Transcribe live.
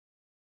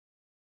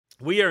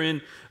We are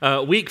in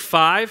week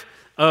 5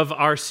 of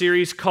our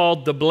series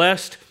called The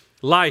Blessed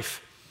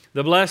Life.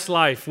 The Blessed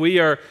Life. We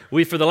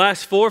for the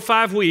last 4 or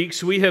 5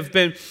 weeks, we have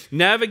been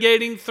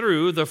navigating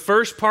through the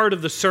first part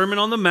of the Sermon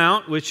on the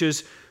Mount, which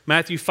is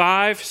Matthew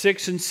 5,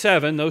 6, and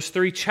 7, those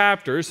 3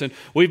 chapters. And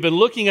we've been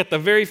looking at the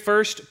very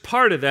first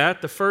part of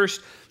that, the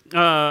first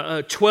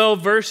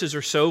 12 verses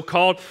or so,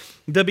 called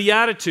the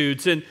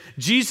Beatitudes. And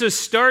Jesus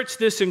starts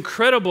this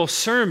incredible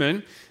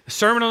sermon,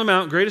 Sermon on the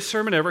Mount, greatest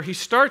sermon ever. He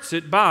starts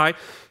it by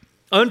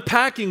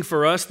unpacking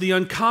for us the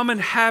uncommon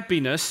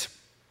happiness,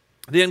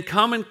 the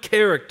uncommon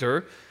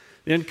character,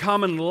 the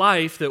uncommon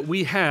life that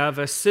we have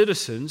as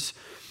citizens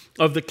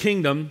of the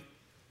kingdom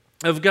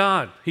of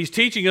God. He's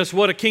teaching us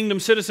what a kingdom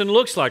citizen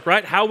looks like,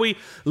 right? How we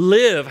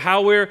live,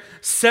 how we're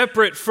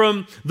separate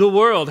from the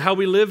world, how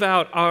we live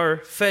out our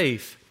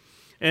faith.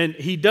 And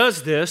he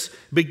does this,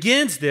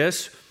 begins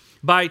this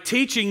by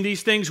teaching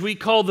these things we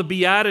call the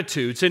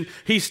Beatitudes. And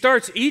he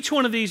starts each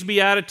one of these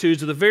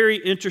Beatitudes with a very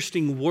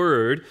interesting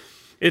word.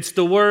 It's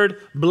the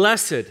word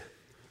blessed.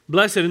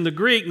 Blessed in the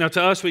Greek. Now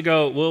to us we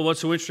go, well,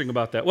 what's so interesting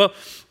about that? Well,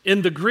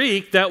 in the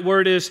Greek, that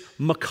word is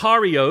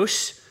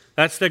makarios.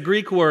 That's the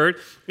Greek word.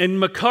 And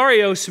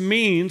makarios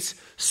means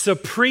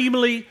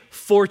supremely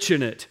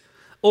fortunate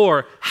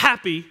or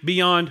happy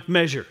beyond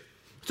measure.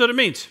 That's what it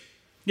means.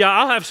 Yeah,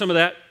 I'll have some of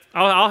that.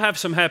 I'll have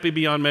some happy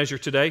beyond measure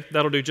today.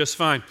 That'll do just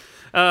fine.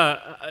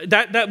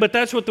 But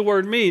that's what the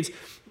word means.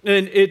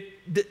 And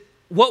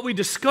what we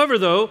discover,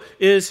 though,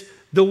 is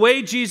the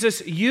way Jesus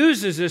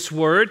uses this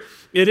word,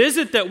 it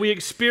isn't that we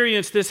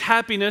experience this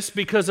happiness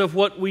because of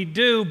what we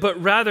do,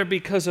 but rather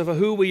because of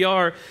who we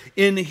are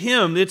in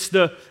Him. It's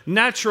the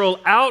natural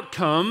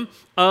outcome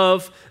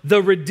of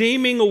the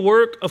redeeming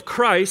work of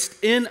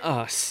Christ in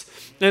us.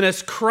 And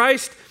as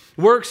Christ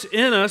works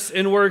in us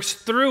and works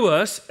through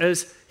us,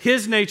 as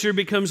His nature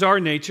becomes our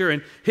nature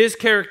and His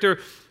character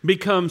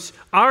becomes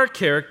our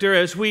character,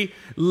 as we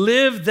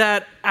live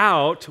that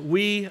out,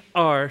 we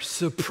are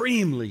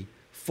supremely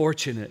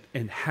fortunate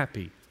and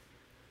happy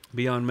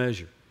beyond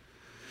measure.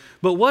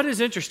 But what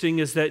is interesting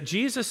is that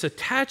Jesus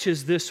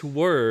attaches this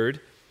word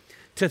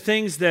to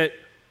things that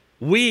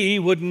we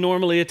wouldn't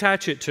normally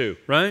attach it to,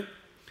 right?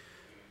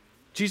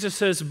 Jesus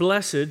says,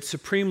 blessed,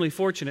 supremely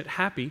fortunate,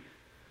 happy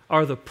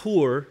are the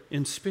poor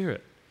in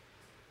spirit.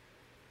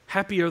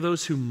 Happy are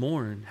those who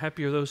mourn.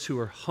 Happy are those who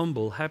are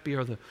humble. Happy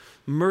are the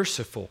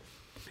merciful.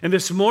 And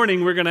this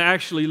morning we're going to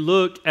actually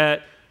look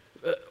at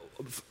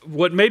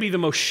what may be the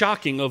most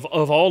shocking of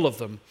all of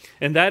them.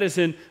 And that is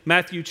in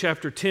Matthew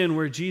chapter 10,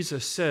 where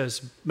Jesus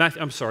says,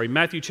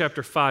 Matthew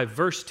chapter 5,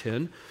 verse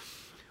 10,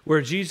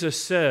 where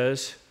Jesus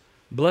says,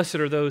 blessed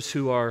are those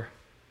who are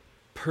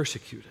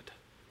persecuted.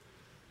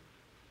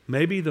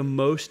 Maybe the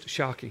most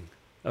shocking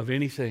of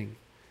anything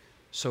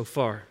so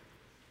far.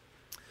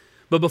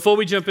 But before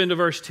we jump into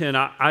verse 10,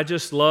 I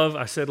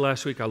said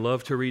last week, I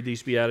love to read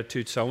these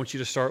Beatitudes. So I want you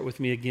to start with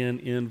me again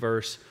in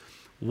verse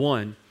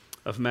 1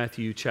 of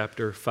Matthew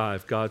chapter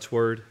 5. God's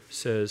word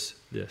says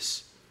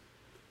this.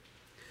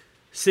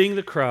 Seeing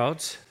the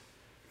crowds,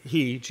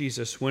 he,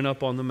 Jesus, went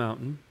up on the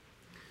mountain.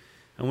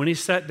 And when he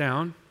sat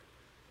down,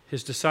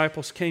 his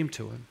disciples came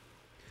to him.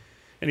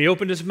 And he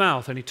opened his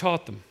mouth and he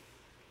taught them,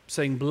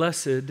 saying,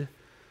 blessed,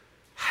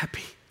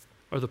 happy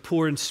are the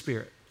poor in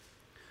spirit,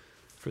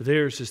 for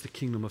theirs is the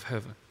kingdom of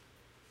heaven.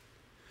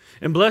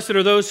 And blessed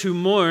are those who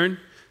mourn,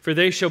 for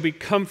they shall be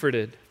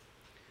comforted.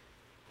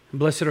 And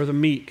blessed are the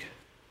meek.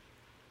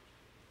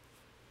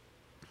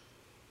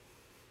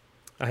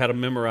 I had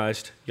them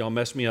memorized. Y'all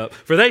messed me up.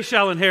 For they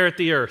shall inherit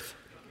the earth.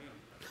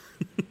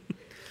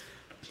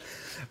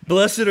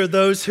 Blessed are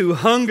those who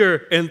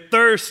hunger and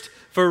thirst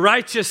for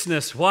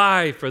righteousness.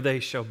 Why? For they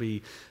shall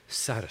be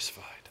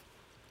satisfied.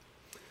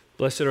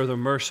 Blessed are the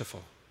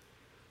merciful,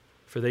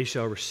 for they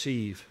shall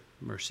receive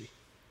mercy.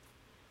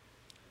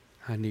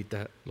 I need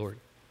that, Lord.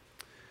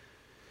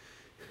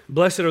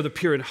 Blessed are the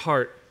pure in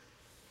heart,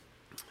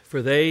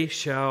 for they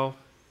shall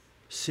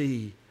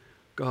see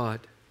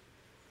God.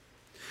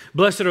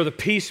 Blessed are the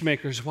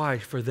peacemakers. Why?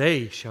 For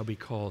they shall be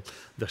called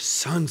the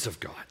sons of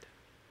God.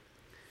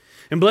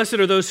 And blessed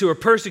are those who are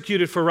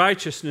persecuted for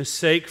righteousness'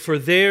 sake, for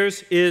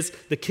theirs is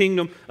the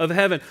kingdom of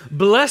heaven.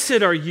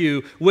 Blessed are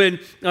you when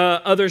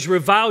others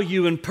revile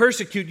you and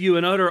persecute you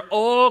and utter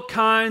all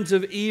kinds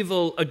of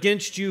evil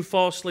against you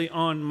falsely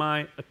on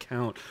my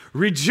account.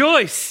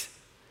 Rejoice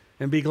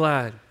and be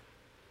glad,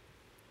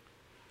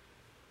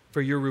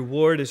 for your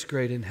reward is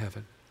great in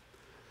heaven.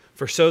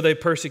 For so they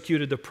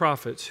persecuted the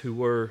prophets who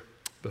were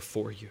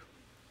before you.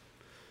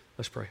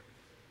 Let's pray.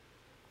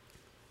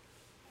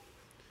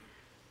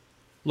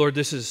 Lord,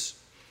 this is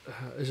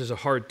a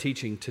hard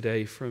teaching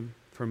today from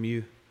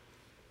you.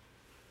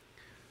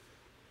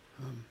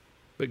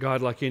 But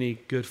God, like any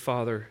good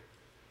father,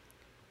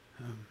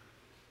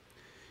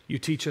 you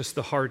teach us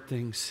the hard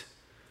things,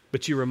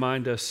 but you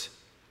remind us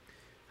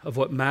of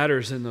what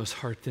matters in those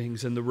hard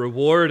things and the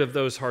reward of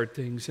those hard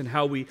things and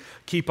how we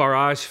keep our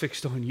eyes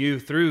fixed on you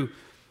through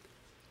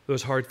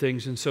those hard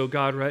things. And so,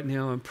 God, right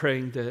now I'm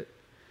praying that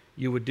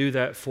you would do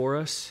that for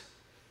us.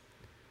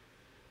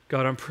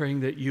 God, I'm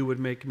praying that you would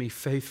make me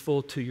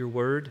faithful to your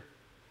word.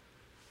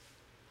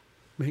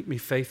 Make me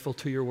faithful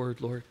to your word,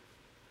 Lord.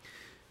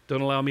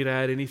 Don't allow me to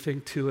add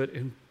anything to it,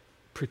 and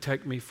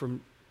protect me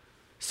from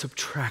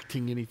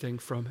subtracting anything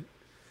from it.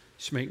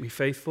 Just make me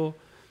faithful.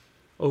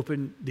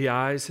 Open the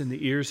eyes and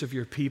the ears of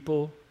your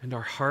people and our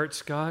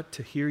hearts, God,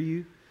 to hear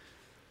you,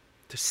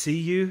 to see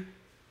you.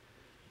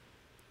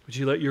 Would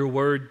you let your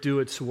word do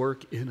its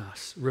work in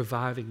us,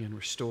 reviving and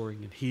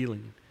restoring and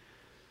healing,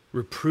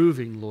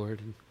 reproving,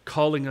 Lord, and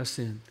calling us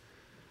in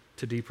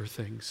to deeper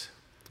things.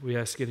 We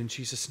ask it in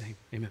Jesus' name.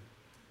 Amen.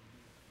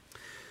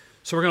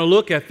 So we're going to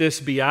look at this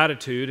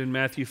beatitude in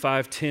Matthew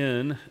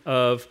 5:10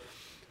 of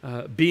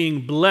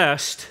being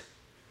blessed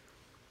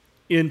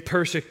in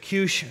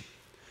persecution.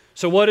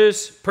 So what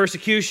is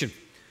persecution?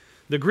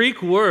 The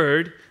Greek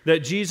word that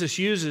Jesus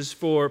uses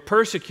for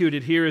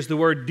persecuted here is the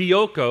word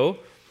dioko,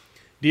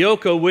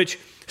 which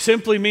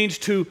simply means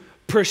to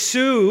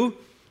pursue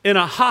in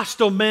a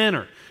hostile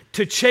manner,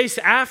 to chase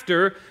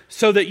after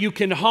so that you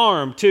can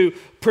harm, to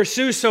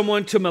pursue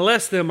someone to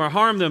molest them or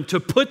harm them, to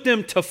put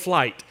them to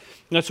flight.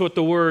 That's what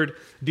the word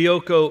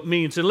dioko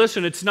means. And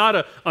listen, it's not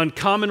an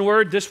uncommon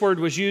word. This word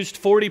was used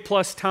 40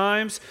 plus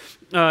times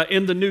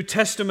in the New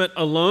Testament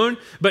alone.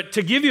 But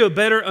to give you a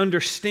better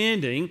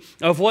understanding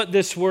of what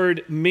this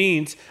word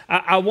means,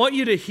 I want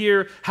you to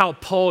hear how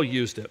Paul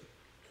used it.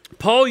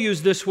 Paul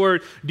used this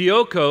word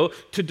dioko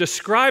to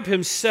describe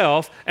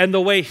himself and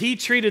the way he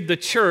treated the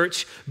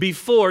church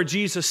before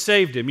Jesus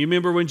saved him. You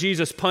remember when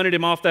Jesus punted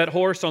him off that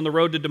horse on the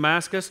road to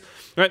Damascus?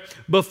 Right?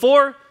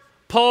 Before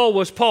Paul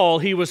was Paul,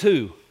 he was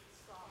who?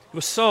 It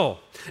was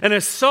Saul. And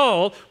as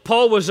Saul,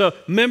 Paul was a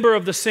member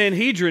of the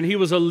Sanhedrin. He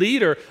was a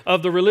leader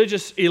of the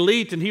religious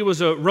elite, and he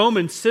was a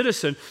Roman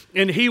citizen,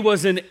 and he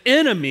was an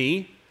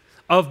enemy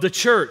of the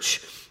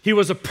church. He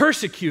was a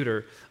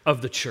persecutor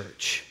of the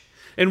church.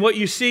 And what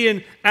you see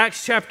in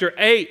Acts chapter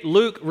 8,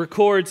 Luke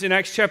records in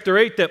Acts chapter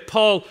 8 that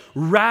Paul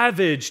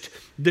ravaged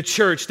the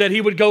church, that he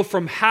would go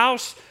from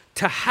house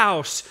to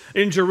house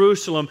in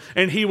Jerusalem,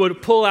 and he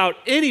would pull out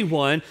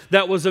anyone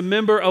that was a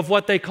member of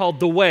what they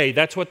called the Way.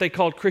 That's what they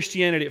called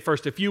Christianity at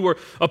first. If you were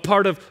a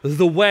part of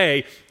the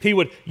Way, he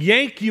would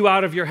yank you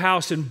out of your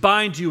house and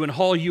bind you and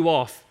haul you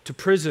off to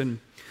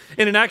prison.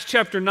 And in Acts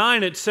chapter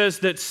 9, it says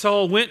that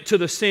Saul went to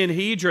the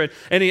Sanhedrin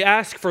and he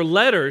asked for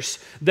letters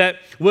that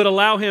would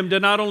allow him to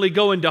not only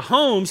go into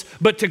homes,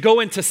 but to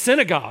go into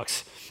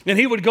synagogues. And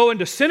he would go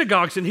into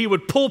synagogues and he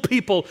would pull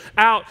people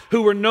out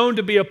who were known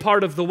to be a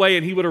part of the Way,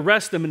 and he would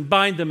arrest them and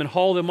bind them and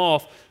haul them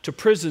off to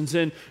prisons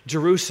in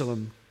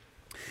Jerusalem.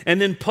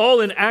 And then Paul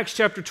in Acts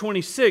chapter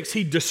 26,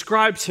 he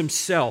describes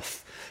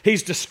himself.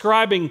 He's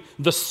describing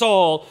the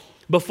Saul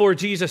before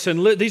Jesus.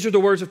 And these are the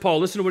words of Paul.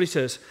 Listen to what he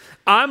says.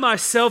 I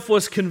myself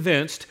was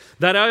convinced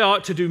that I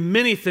ought to do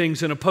many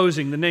things in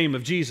opposing the name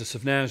of Jesus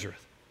of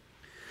Nazareth.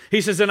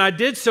 He says, and I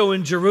did so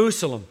in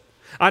Jerusalem.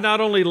 I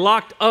not only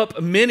locked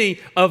up many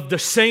of the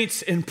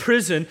saints in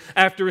prison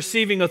after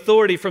receiving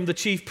authority from the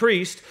chief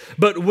priest,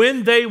 but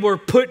when they were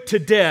put to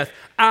death,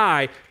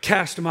 I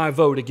cast my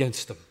vote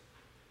against them.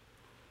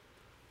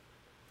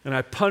 And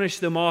I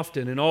punished them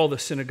often in all the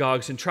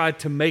synagogues and tried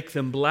to make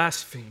them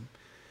blaspheme.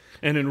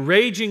 And in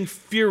raging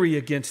fury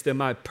against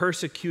them, I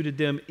persecuted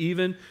them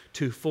even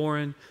to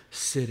foreign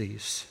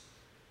cities.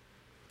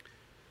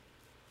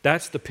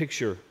 That's the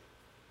picture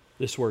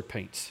this word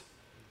paints.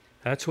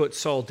 That's what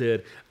Saul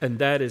did, and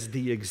that is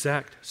the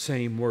exact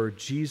same word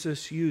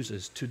Jesus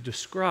uses to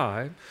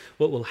describe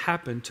what will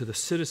happen to the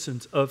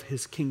citizens of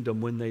his kingdom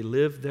when they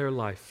live their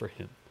life for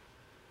him.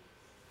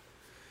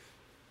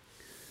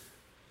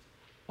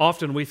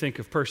 Often we think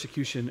of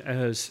persecution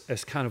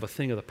as kind of a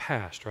thing of the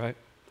past, right?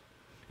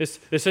 This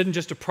isn't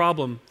just a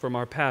problem from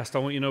our past. I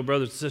want you to know,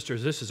 brothers and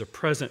sisters, this is a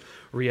present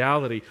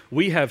reality.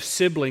 We have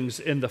siblings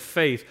in the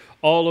faith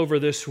all over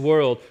this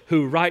world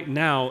who right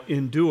now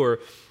endure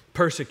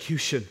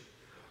persecution.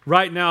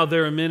 Right now,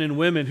 there are men and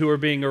women who are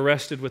being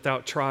arrested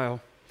without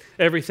trial.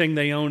 Everything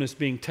they own is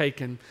being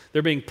taken.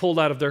 They're being pulled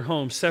out of their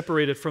homes,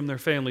 separated from their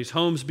families,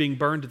 homes being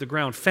burned to the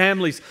ground,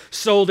 families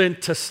sold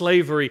into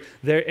slavery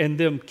and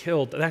them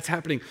killed. That's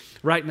happening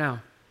right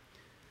now.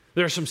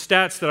 There are some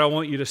stats that I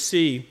want you to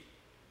see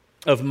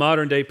of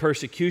modern day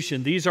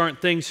persecution. These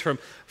aren't things from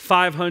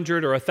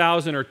 500 or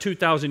 1,000 or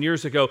 2,000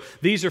 years ago.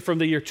 These are from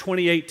the year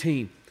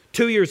 2018,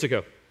 2 years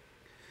ago.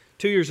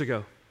 2 years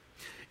ago.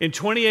 In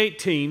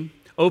 2018,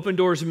 Open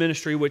Doors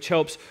Ministry, which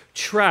helps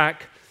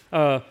track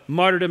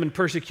martyrdom and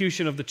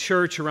persecution of the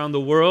church around the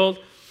world,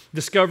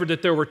 discovered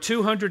that there were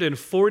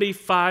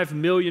 245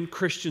 million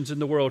Christians in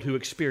the world who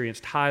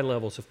experienced high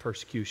levels of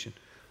persecution.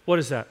 What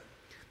is that?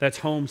 That's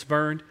homes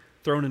burned,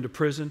 thrown into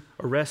prison,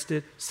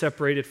 arrested,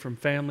 separated from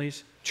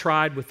families,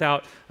 tried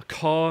without a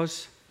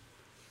cause,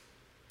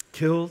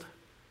 killed.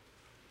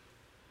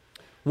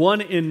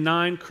 1 in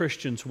 9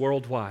 Christians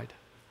worldwide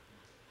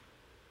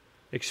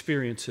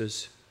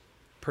experiences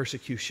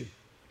persecution.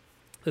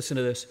 Listen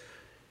to this.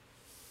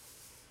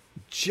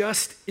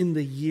 Just in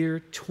the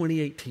year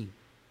 2018,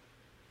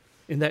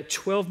 in that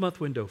 12-month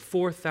window,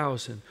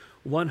 4,000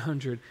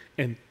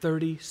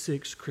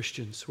 136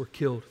 Christians were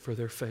killed for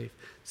their faith.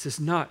 This is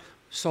not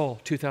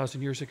Saul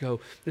 2,000 years ago.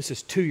 This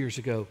is 2 years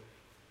ago.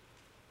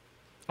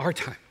 Our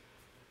time.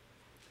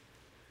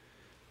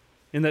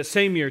 In that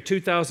same year,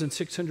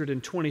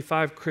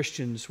 2,625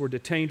 Christians were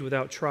detained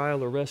without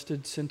trial,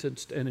 arrested,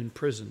 sentenced, and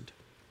imprisoned.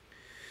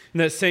 In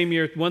that same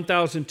year,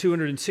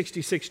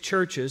 1,266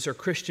 churches or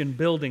Christian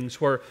buildings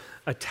were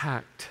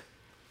attacked.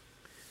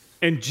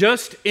 And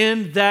just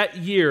in that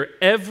year,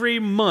 every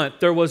month,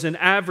 there was an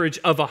average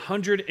of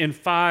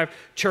 105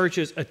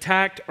 churches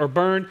attacked or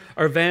burned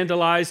or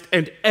vandalized.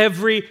 And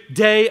every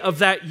day of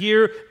that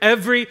year,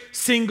 every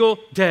single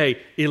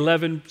day,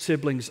 11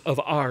 siblings of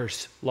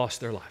ours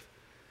lost their life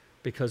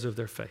because of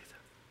their faith.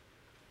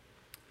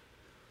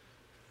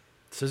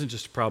 This isn't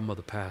just a problem of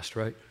the past,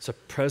 right? It's a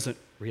present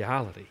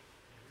reality.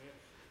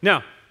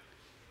 Now,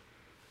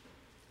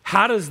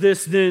 how does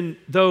this then,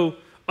 though,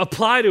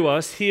 apply to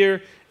us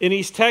here in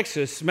East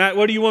Texas? Matt,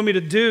 what do you want me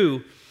to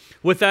do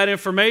with that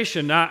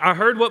information? I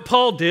heard what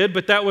Paul did,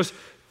 but that was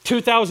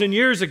 2,000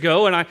 years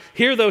ago, and I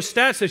hear those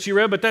stats that you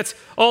read, but that's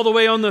all the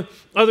way on the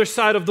other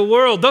side of the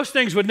world. Those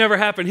things would never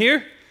happen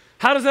here.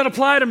 How does that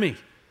apply to me?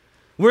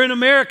 We're in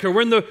America.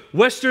 We're in the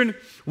Western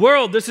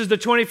world. This is the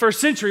 21st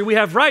century. We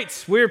have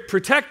rights. We're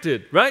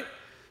protected, right?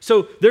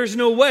 So there's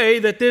no way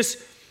that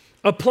this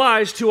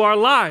applies to our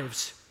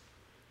lives.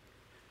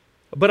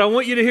 But I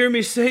want you to hear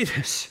me say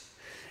this.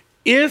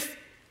 If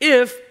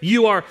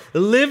you are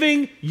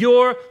living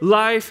your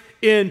life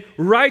in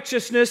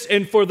righteousness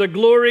and for the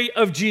glory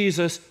of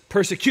Jesus,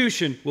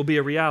 persecution will be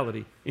a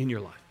reality in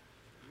your life.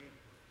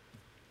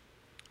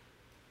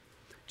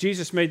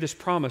 Jesus made this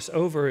promise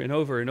over and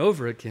over and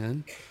over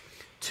again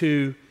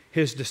to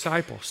his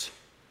disciples.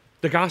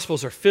 The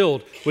Gospels are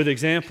filled with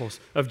examples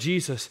of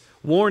Jesus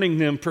warning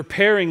them,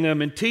 preparing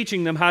them, and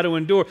teaching them how to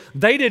endure.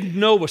 They didn't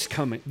know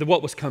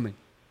what was coming.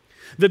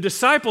 The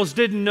disciples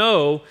didn't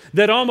know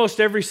that almost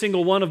every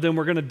single one of them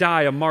were going to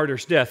die a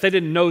martyr's death. They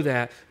didn't know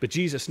that, but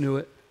Jesus knew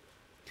it.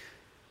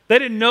 They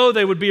didn't know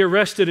they would be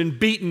arrested and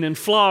beaten and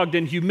flogged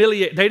and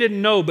humiliated. They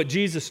didn't know, but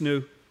Jesus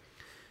knew.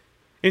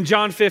 In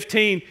John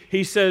 15,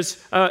 he says,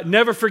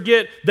 never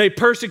forget, they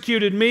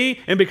persecuted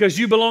me, and because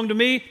you belong to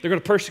me, they're going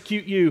to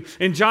persecute you.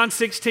 In John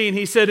 16,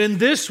 he said, in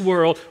this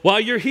world, while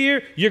you're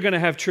here, you're going to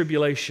have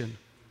tribulation.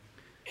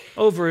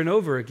 Over and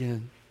over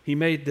again, he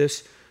made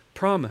this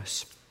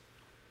promise.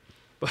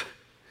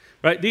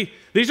 Right?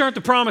 These aren't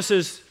the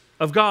promises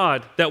of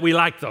God that we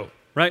like, though,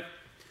 right?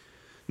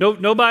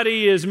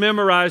 Nobody is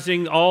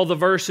memorizing all the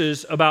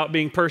verses about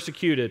being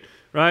persecuted.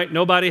 Right?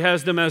 Nobody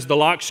has them as the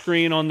lock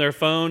screen on their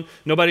phone.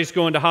 Nobody's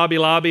going to Hobby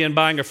Lobby and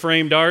buying a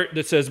framed art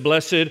that says,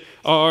 blessed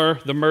are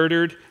the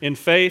murdered in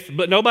faith.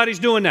 But nobody's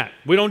doing that.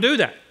 We don't do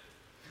that.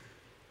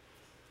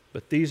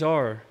 But these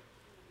are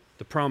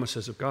the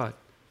promises of God.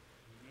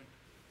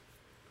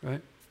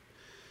 Right?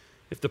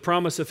 If the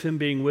promise of him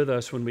being with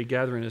us when we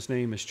gather in his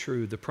name is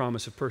true, the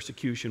promise of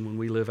persecution when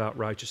we live out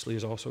righteously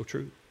is also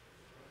true.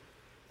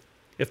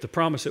 If the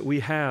promise that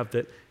we have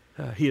that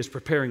he is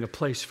preparing a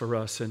place for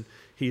us and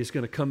he is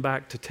going to come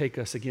back to take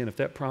us again. If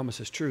that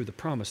promise is true, the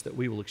promise that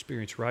we will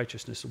experience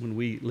righteousness when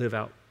we live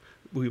out,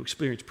 we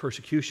experience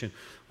persecution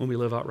when we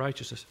live out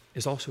righteousness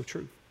is also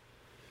true.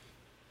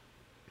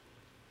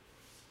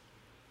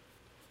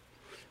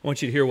 I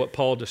want you to hear what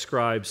Paul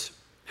describes,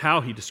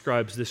 how he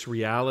describes this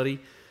reality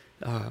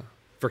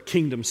for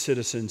kingdom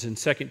citizens in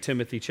 2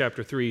 Timothy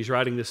chapter 3. He's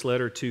writing this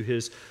letter to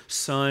his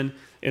son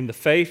in the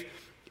faith.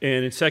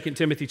 And in 2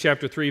 Timothy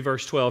chapter 3,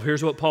 verse 12,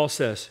 here's what Paul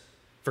says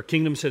for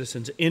kingdom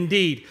citizens.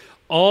 Indeed,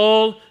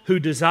 all who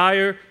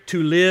desire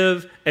to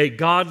live a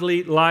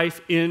godly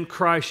life in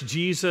Christ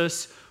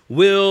Jesus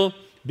will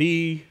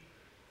be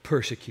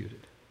persecuted.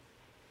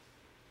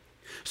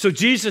 So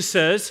Jesus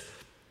says,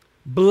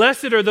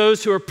 blessed are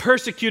those who are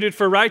persecuted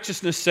for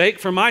righteousness' sake,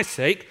 for my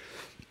sake.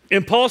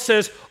 And Paul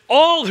says,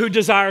 all who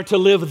desire to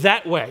live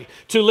that way,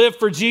 to live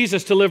for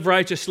Jesus, to live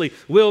righteously,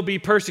 will be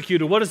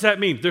persecuted. What does that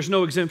mean? There's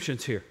no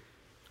exemptions here.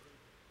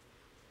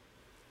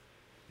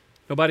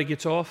 Nobody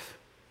gets off.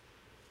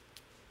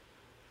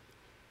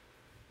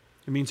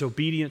 It means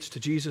obedience to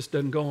Jesus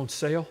doesn't go on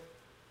sale.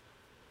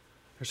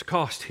 There's a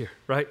cost here,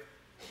 right?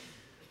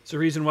 It's the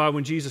reason why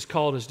when Jesus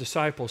called his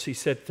disciples, he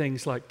said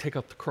things like, take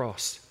up the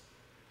cross.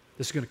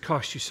 This is going to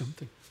cost you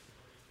something,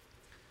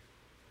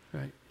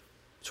 right?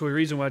 So the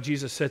reason why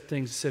Jesus said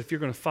things, he said, if you're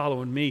going to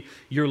follow in me,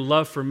 your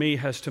love for me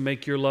has to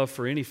make your love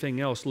for anything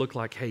else look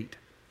like hate.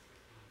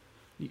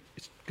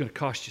 It's going to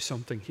cost you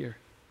something here.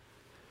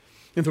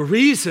 And the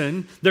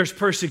reason there's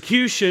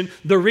persecution,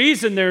 the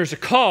reason there's a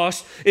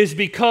cost is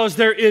because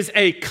there is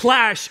a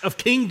clash of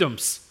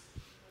kingdoms.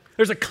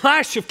 There's a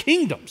clash of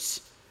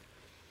kingdoms.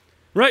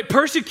 Right?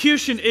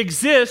 Persecution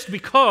exists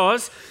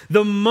because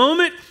the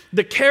moment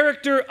the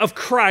character of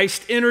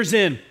Christ enters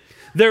in,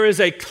 there is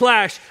a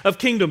clash of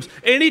kingdoms.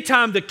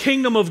 Anytime the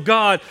kingdom of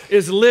God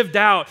is lived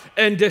out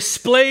and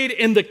displayed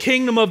in the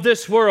kingdom of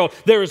this world,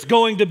 there is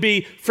going to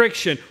be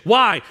friction.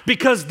 Why?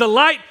 Because the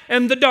light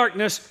and the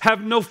darkness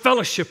have no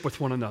fellowship with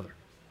one another.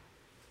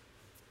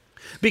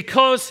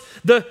 because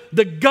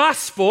the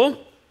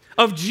gospel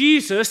of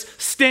Jesus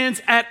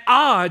stands at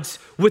odds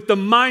with the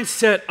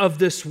mindset of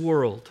this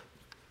world.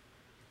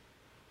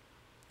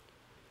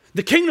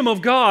 The kingdom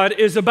of God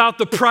is about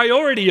the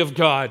priority of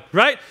God,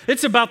 right?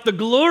 It's about the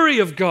glory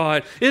of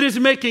God. It is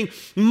making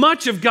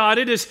much of God.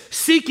 It is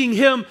seeking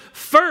Him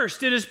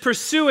first. It is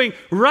pursuing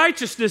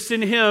righteousness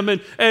in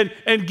Him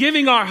and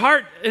giving our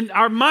heart and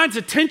our mind's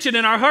attention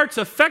and our heart's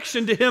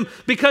affection to Him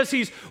because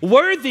He's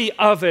worthy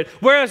of it.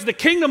 Whereas the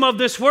kingdom of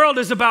this world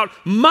is about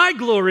my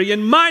glory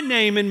and my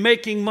name and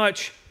making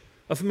much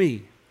of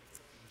me.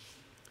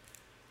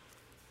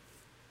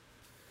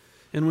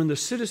 And when the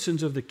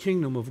citizens of the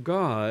kingdom of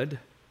God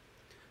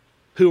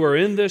who are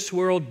in this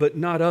world but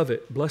not of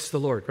it, bless the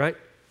Lord, right?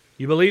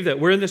 You believe that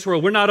we're in this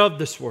world, we're not of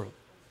this world.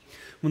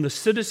 When the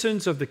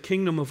citizens of the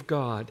kingdom of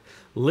God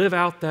live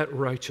out that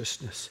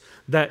righteousness,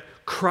 that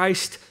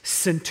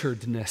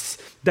Christ-centeredness,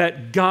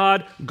 that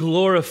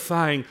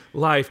God-glorifying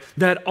life,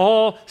 that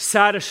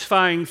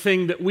all-satisfying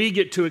thing that we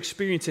get to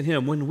experience in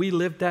Him, when we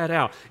live that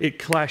out, it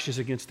clashes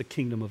against the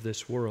kingdom of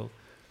this world.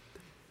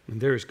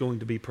 And there is going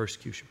to be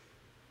persecution.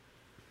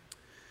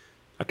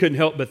 I couldn't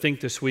help but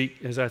think this week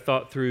as I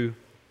thought through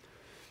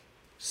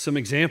some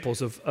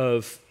examples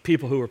of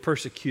people who were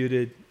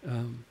persecuted.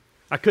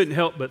 I couldn't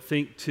help but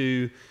think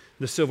to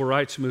the civil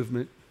rights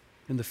movement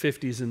in the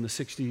 50s and the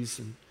 60s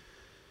and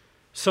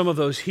some of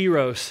those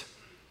heroes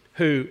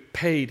who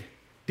paid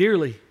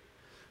dearly.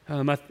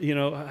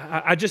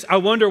 I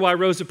wonder why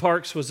Rosa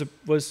Parks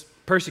was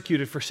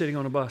persecuted for sitting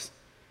on a bus.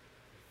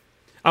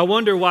 I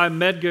wonder why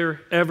Medgar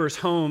Evers'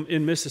 home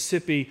in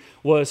Mississippi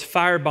was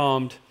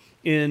firebombed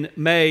in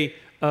May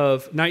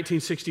of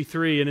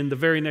 1963, and in the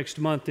very next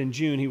month, in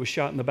June, he was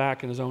shot in the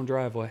back in his own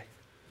driveway.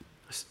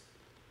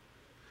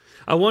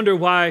 I wonder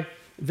why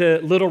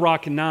the Little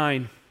Rock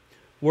Nine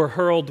were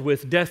hurled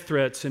with death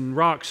threats and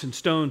rocks and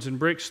stones and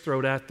bricks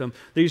thrown at them.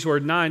 These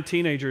were 9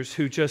 teenagers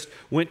who just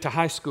went to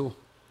high school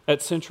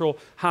at Central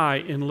High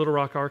in Little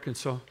Rock,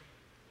 Arkansas.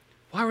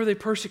 Why were they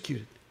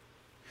persecuted?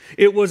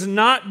 It was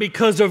not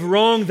because of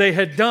wrong they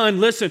had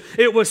done. Listen,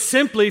 it was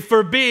simply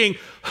for being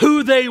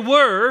who they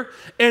were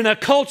in a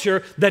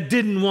culture that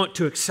didn't want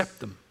to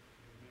accept them.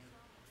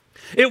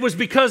 It was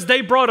because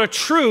they brought a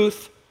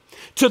truth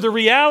to the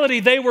reality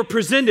they were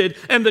presented,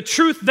 and the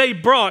truth they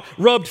brought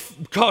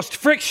caused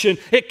friction.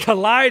 It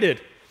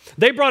collided.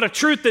 They brought a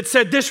truth that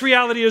said this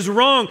reality is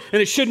wrong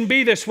and it shouldn't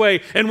be this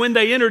way. And when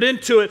they entered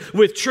into it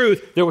with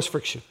truth, there was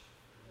friction.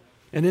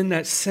 And in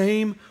that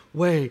same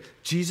way,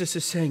 Jesus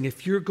is saying,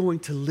 if you're going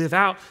to live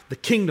out the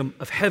kingdom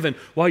of heaven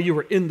while you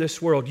are in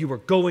this world, you are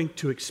going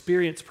to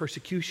experience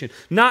persecution,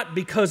 not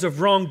because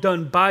of wrong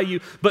done by you,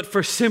 but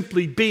for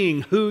simply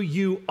being who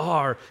you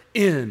are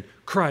in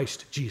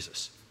Christ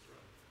Jesus.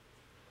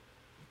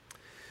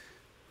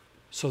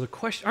 So the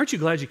question, aren't you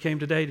glad you came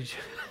today?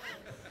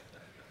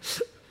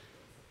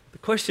 The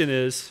question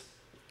is,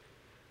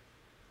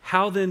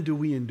 how then do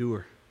we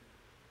endure?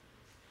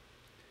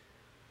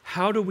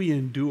 How do we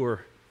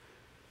endure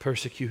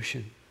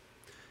persecution?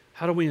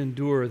 How do we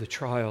endure the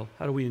trial?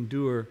 How do we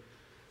endure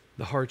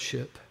the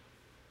hardship?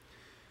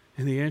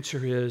 And the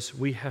answer is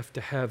we have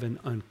to have an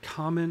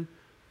uncommon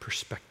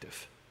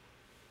perspective.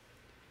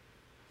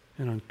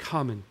 An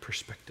uncommon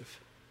perspective.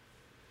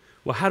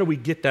 Well, how do we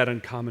get that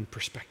uncommon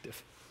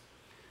perspective?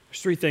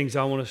 There's 3 things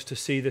I want us to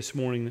see this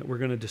morning that we're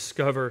going to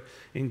discover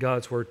in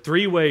God's Word.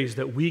 3 ways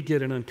that we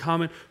get an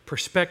uncommon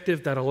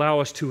perspective that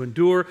allow us to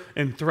endure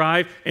and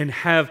thrive and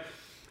have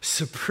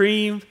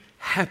supreme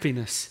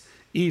happiness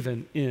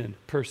even in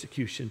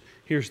persecution.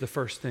 Here's the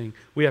first thing.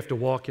 We have to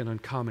walk in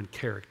uncommon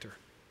character.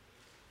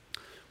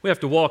 We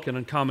have to walk in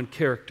uncommon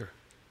character.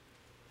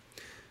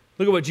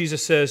 Look at what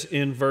Jesus says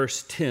in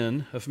verse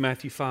 10 of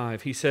Matthew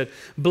 5. He said,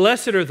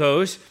 "Blessed are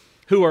those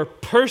who are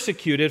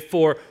persecuted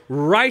for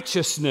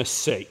righteousness'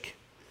 sake,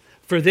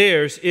 for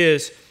theirs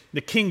is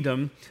the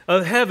kingdom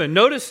of heaven."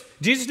 Notice,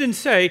 Jesus didn't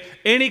say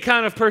any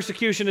kind of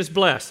persecution is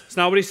blessed. That's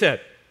not what He said.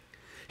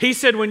 He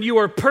said when you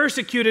are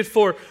persecuted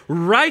for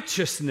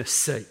righteousness'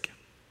 sake.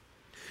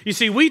 You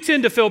see, we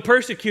tend to feel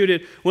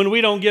persecuted when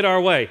we don't get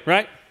our way,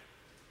 right?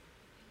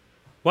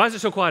 Why is it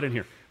so quiet in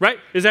here? Right?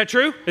 Is that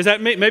true? Is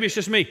that me? Maybe it's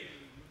just me.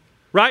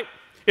 Right?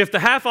 If the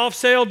half-off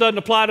sale doesn't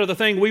apply to the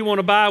thing we want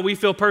to buy, we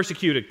feel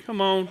persecuted. Come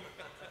on.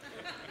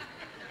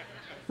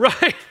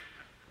 Right?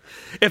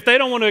 If they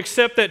don't want to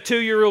accept that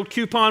 2-year-old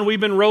coupon we've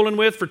been rolling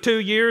with for 2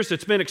 years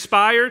that's been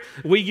expired,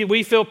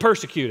 we feel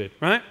persecuted,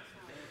 right?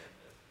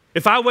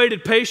 If I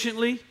waited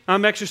patiently,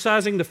 I'm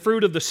exercising the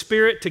fruit of the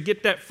Spirit to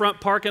get that front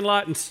parking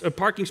lot and a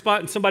parking spot,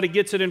 and somebody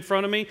gets it in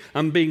front of me,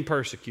 I'm being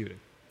persecuted,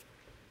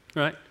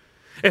 right?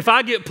 If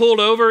I get pulled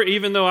over,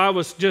 even though I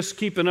was just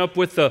keeping up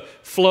with the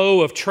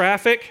flow of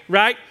traffic,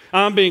 right?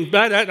 I'm being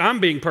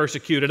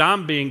persecuted.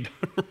 I'm being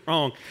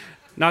wrong.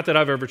 Not that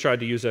I've ever tried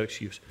to use that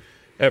excuse,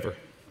 ever.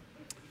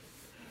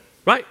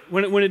 Right?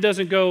 When it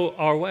doesn't go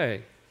our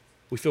way,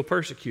 we feel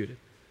persecuted.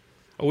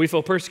 Or we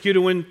feel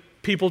persecuted when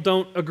people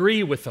don't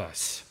agree with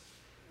us,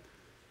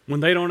 when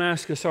they don't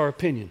ask us our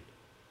opinion,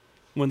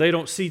 when they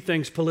don't see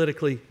things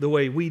politically the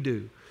way we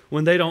do,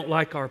 when they don't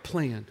like our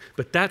plan.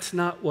 But that's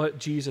not what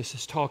Jesus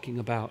is talking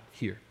about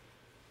here.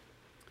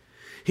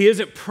 He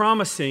isn't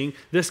promising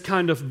this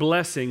kind of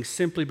blessing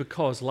simply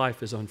because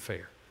life is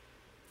unfair.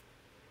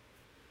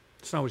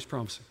 That's not what he's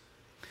promising.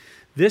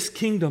 This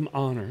kingdom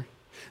honor,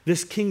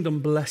 this kingdom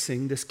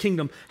blessing, this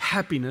kingdom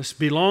happiness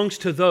belongs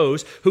to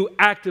those who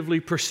actively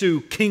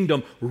pursue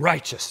kingdom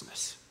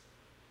righteousness.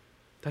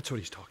 That's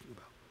what he's talking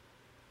about.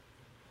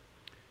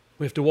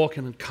 We have to walk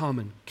in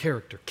uncommon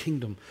character,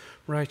 kingdom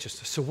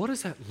righteousness. So what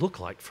does that look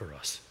like for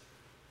us?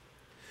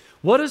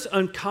 What does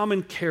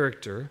uncommon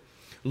character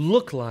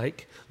look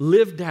like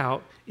lived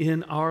out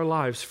in our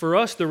lives? For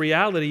us, the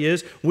reality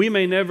is we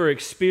may never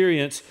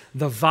experience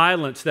the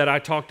violence that I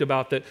talked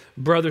about that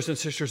brothers and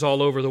sisters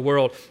all over the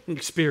world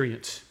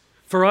experience.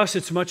 For us,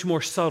 it's much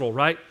more subtle,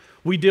 right?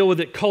 We deal with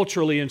it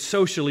culturally and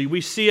socially.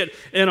 We see it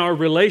in our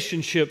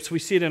relationships. We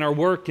see it in our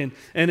work and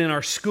in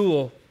our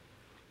school.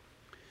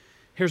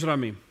 Here's what I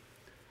mean.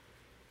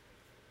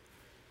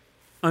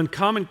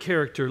 Uncommon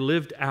character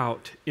lived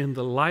out in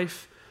the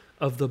life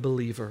of the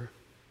believer.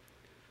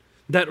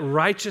 That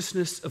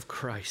righteousness of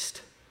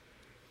Christ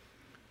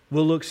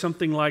will look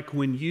something like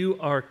when you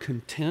are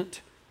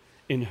content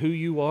in who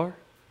you are,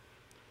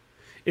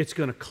 it's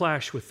going to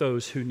clash with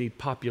those who need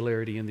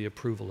popularity and the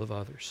approval of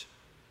others.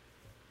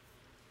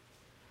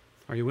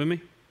 Are you with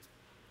me?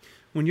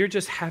 When you're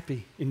just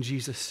happy in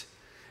Jesus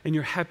and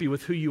you're happy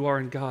with who you are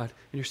in God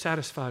and you're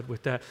satisfied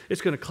with that,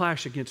 it's going to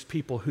clash against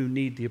people who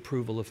need the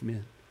approval of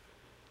men.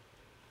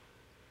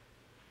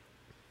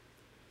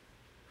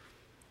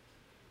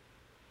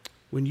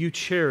 When you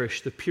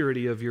cherish the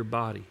purity of your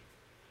body,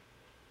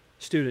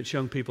 students,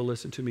 young people,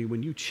 listen to me.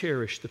 When you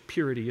cherish the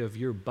purity of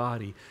your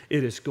body,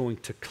 it is going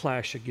to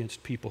clash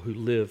against people who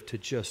live to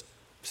just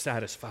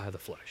satisfy the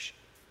flesh.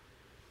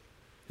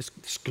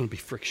 It's going to be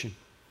friction.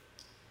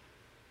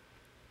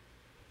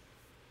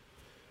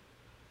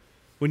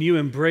 When you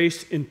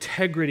embrace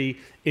integrity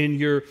in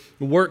your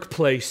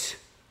workplace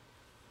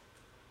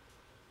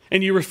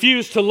and you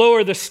refuse to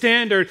lower the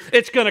standard,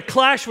 it's going to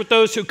clash with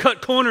those who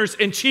cut corners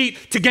and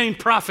cheat to gain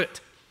profit.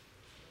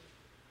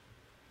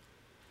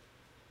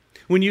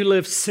 When you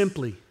live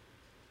simply,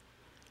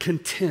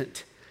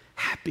 content,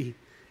 happy,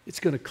 it's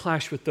going to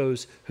clash with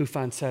those who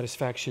find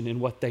satisfaction in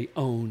what they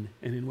own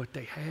and in what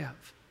they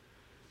have.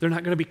 They're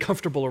not going to be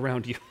comfortable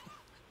around you.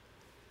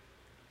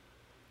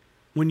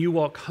 When you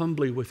walk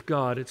humbly with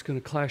God, it's going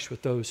to clash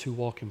with those who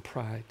walk in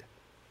pride.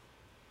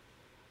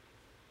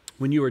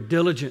 When you are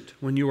diligent,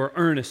 when you are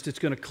earnest, it's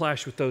going to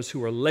clash with those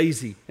who are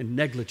lazy and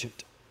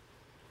negligent.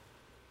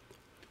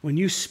 When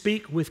you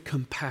speak with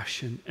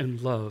compassion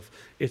and love,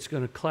 it's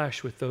going to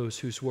clash with those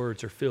whose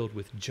words are filled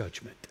with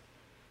judgment.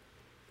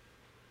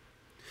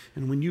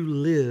 And when you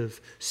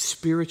live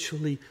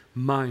spiritually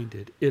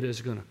minded, it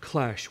is going to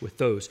clash with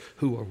those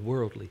who are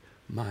worldly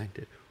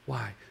minded.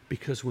 Why?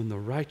 Because when the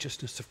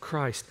righteousness of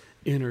Christ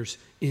enters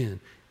in,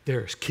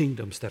 there's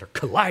kingdoms that are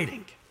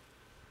colliding.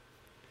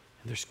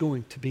 And there's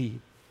going to be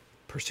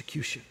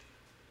persecution.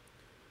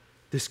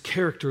 This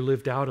character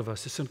lived out of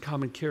us, this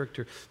uncommon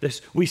character.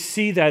 We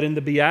see that in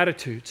the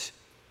Beatitudes.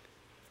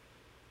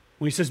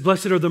 When he says,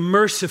 blessed are the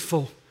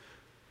merciful.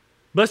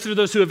 Blessed are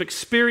those who have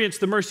experienced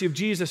the mercy of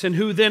Jesus and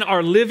who then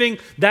are living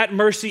that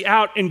mercy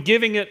out and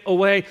giving it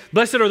away.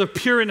 Blessed are the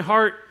pure in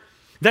heart.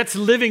 That's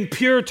living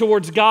pure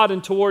towards God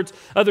and towards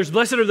others.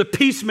 Blessed are the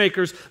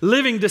peacemakers,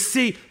 living to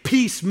see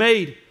peace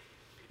made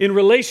in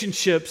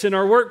relationships, in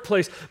our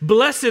workplace.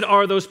 Blessed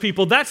are those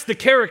people. That's the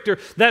character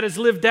that is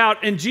lived out.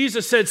 And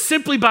Jesus said,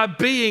 simply by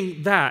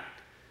being that,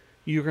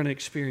 you're going to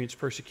experience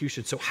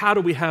persecution. So how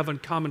do we have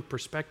uncommon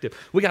perspective?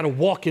 We got to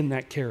walk in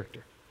that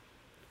character.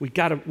 We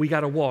got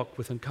to walk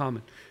with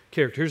uncommon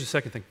character. Here's the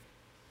second thing.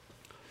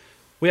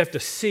 We have to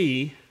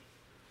see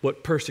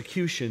what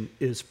persecution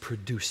is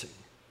producing.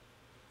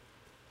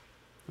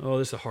 Oh,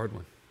 this is a hard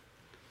one.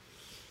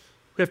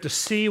 We have to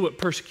see what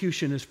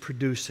persecution is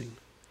producing.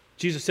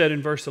 Jesus said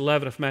in verse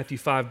 11 of Matthew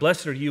 5,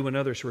 blessed are you when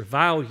others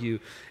revile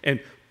you and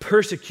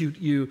persecute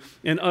you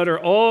and utter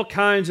all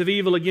kinds of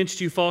evil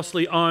against you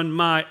falsely on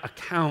my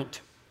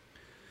account.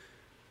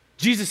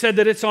 Jesus said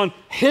that it's on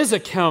his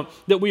account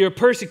that we are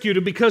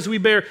persecuted because we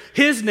bear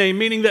his name,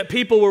 meaning that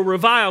people will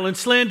revile and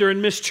slander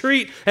and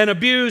mistreat and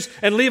abuse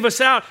and leave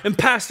us out and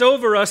pass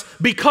over us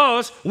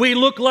because we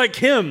look like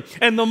him.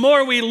 And the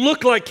more we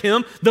look like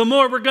him, the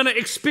more we're going to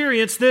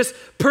experience this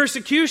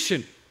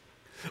persecution.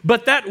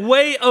 But that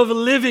way of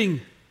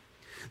living,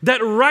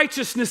 that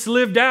righteousness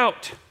lived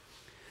out,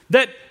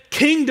 that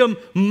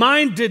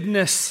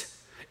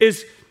kingdom-mindedness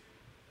is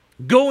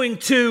going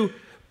to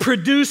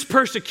produce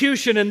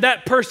persecution, and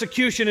that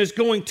persecution is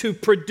going to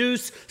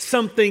produce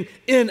something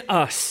in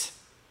us.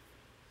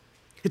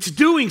 It's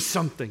doing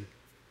something.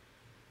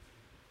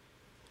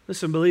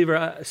 Listen,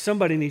 believer,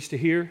 somebody needs to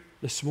hear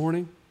this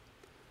morning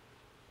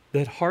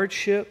that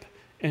hardship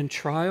and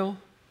trial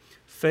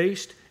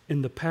faced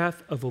in the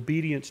path of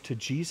obedience to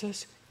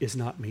Jesus is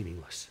not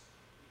meaningless.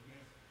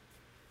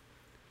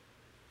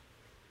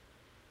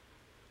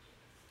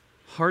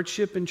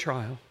 Hardship and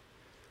trial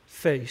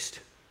faced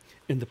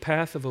in the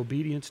path of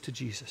obedience to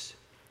Jesus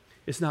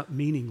is not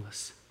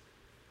meaningless.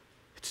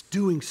 It's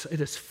doing so,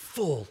 it is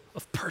full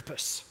of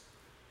purpose.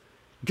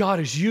 God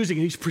is using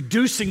it. He's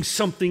producing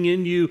something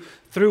in you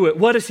through it.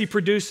 What is He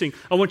producing?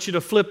 I want you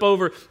to flip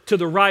over to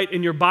the right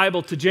in your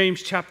Bible to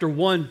James chapter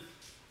 1.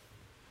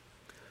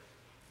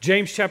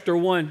 James chapter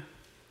 1.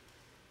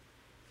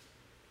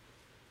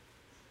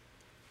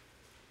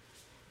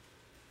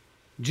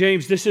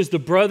 James, this is the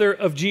brother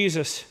of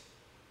Jesus,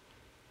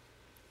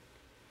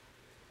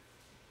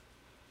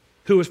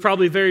 who was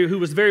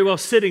very well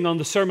sitting on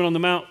the Sermon on the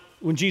Mount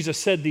when Jesus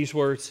said these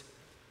words.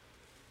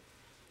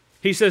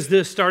 He says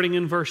this starting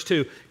in verse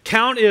 2.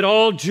 Count it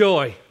all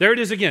joy. There it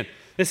is again.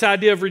 This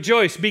idea of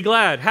rejoice, be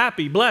glad,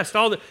 happy, blessed,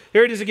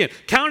 here it is again.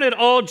 Count it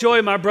all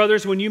joy, my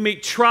brothers, when you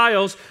meet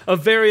trials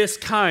of various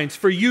kinds,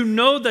 for you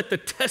know that the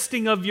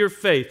testing of your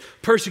faith,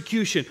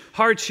 persecution,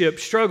 hardship,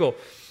 struggle,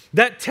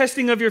 that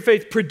testing of your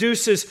faith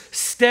produces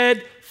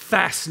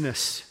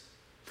steadfastness.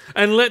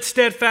 And let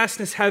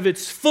steadfastness have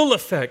its full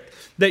effect,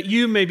 that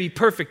you may be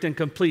perfect and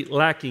complete,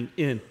 lacking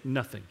in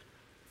nothing.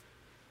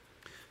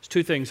 There's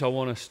two things I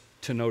want us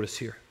to notice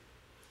here.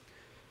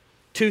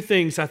 Two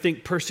things I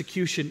think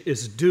persecution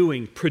is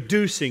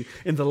producing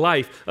in the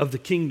life of the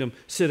kingdom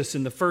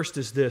citizen. The first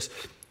is this: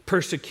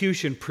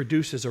 persecution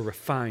produces a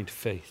refined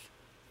faith.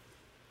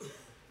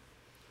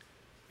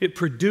 It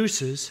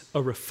produces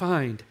a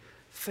refined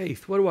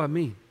faith. What do I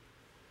mean?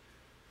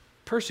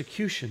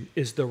 Persecution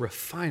is the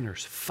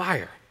refiner's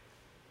fire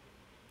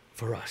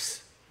for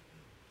us.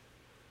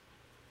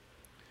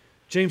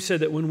 James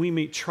said that when we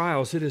meet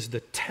trials, it is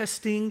the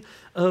testing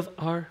of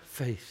our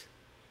faith.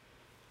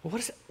 Well,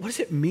 what does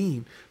it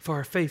mean for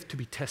our faith to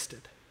be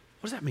tested?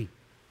 What does that mean?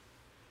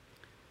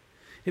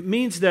 It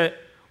means that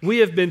we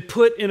have been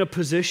put in a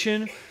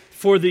position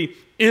for the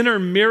inner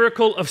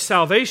miracle of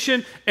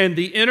salvation and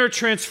the inner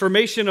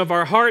transformation of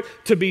our heart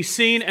to be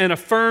seen and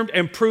affirmed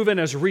and proven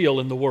as real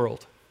in the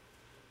world.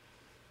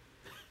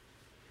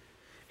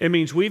 It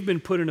means we've been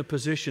put in a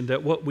position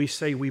that what we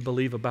say we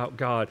believe about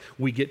God,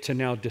 we get to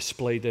now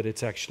display that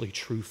it's actually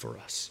true for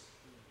us.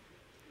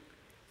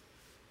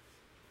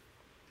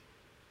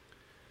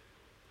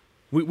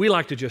 We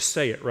like to just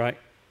say it, right?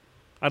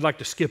 I'd like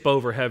to skip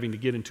over having to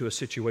get into a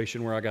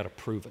situation where I got to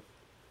prove it.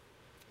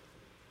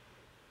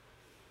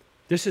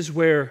 This is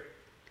where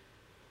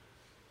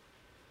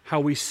how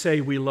we say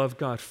we love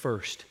God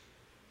first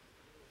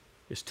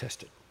is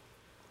tested.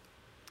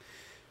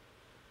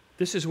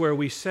 This is where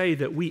we say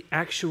that we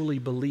actually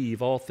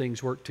believe all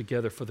things work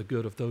together for the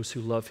good of those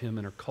who love Him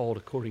and are called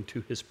according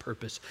to His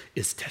purpose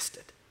is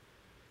tested.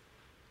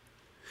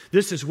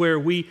 This is where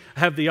we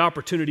have the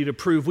opportunity to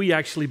prove we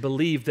actually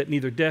believe that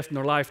neither death,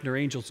 nor life, nor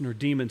angels, nor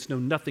demons, no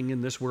nothing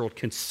in this world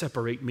can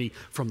separate me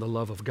from the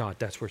love of God.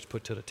 That's where it's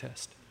put to the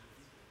test.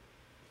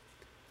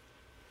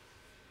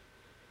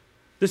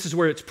 This is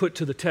where it's put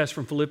to the test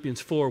from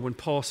Philippians 4 when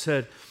Paul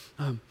said,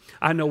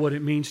 I know what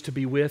it means to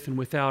be with and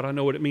without. I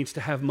know what it means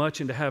to have much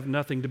and to have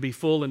nothing, to be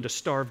full and to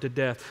starve to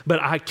death.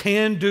 But I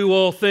can do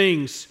all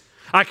things.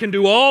 I can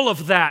do all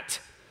of that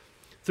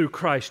through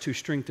Christ who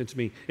strengthens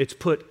me. It's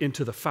put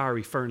into the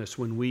fiery furnace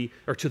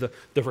or to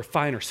the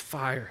refiner's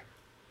fire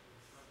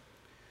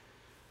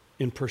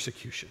in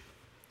persecution.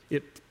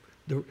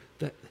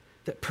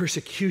 That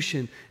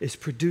persecution is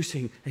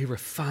producing a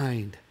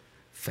refined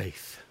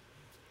faith.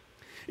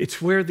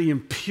 It's where the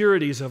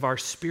impurities of our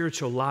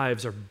spiritual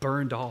lives are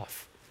burned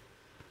off.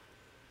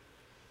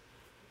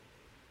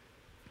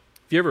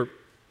 Have you ever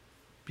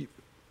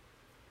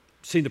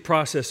seen the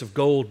process of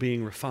gold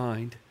being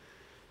refined?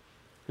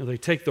 They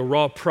take the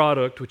raw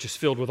product, which is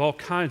filled with all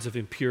kinds of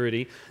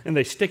impurity, and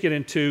they stick it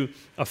into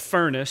a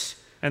furnace,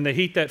 and they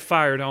heat that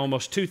fire to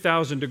almost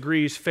 2,000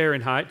 degrees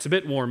Fahrenheit. It's a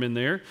bit warm in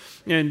there.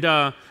 And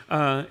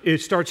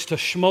it starts to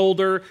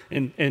smolder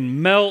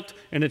and melt,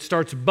 and it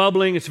starts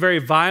bubbling. It's very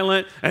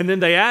violent. And then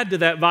they add to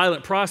that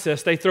violent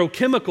process, they throw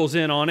chemicals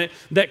in on it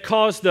that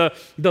cause the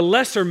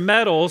lesser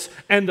metals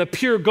and the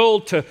pure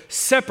gold to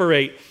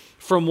separate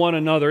from one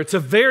another. It's a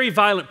very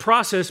violent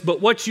process, but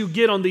what you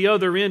get on the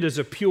other end is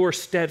a pure,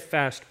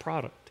 steadfast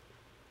product.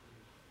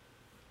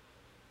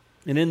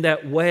 And in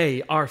that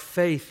way, our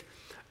faith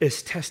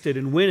is tested,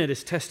 and when it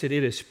is tested,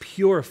 it is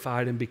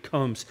purified and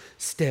becomes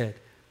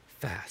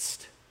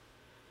steadfast.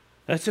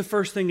 That's the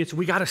first thing.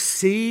 We got to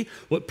see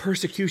what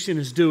persecution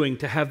is doing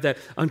to have that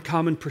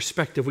uncommon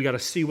perspective. We got to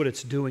see what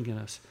it's doing in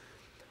us.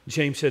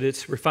 James said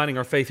it's refining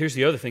our faith. Here's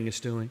the other thing it's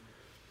doing.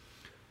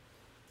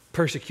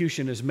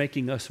 Persecution is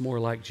making us more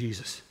like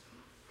Jesus.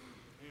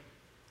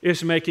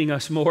 It's making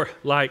us more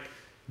like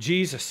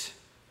Jesus.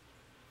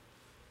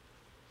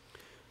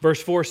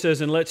 Verse 4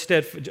 says,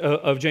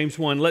 of James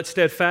 1, let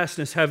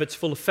steadfastness have its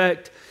full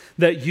effect,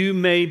 that you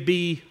may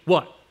be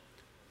what?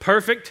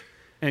 Perfect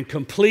and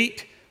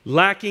complete,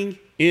 lacking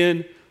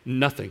in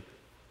nothing.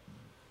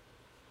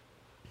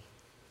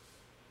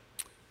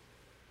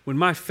 When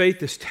my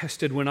faith is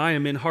tested, when I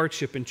am in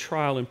hardship and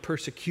trial and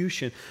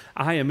persecution,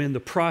 I am in the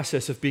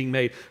process of being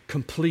made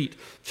complete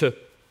to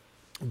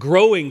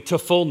growing to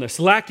fullness,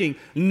 lacking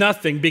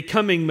nothing,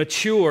 becoming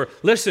mature.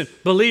 Listen,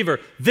 believer,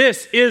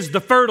 this is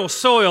the fertile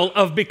soil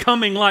of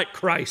becoming like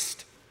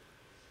Christ.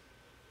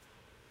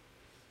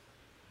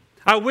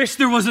 I wish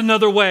there was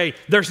another way.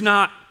 There's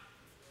not.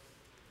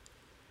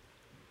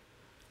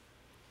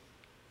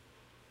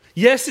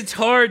 Yes, it's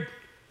hard.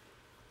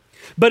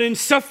 But in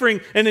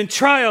suffering and in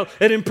trial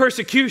and in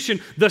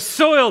persecution, the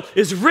soil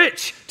is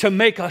rich to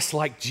make us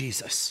like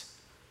Jesus.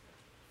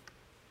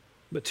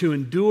 But to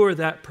endure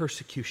that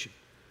persecution,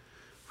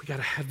 we got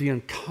to have the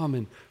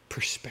uncommon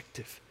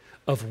perspective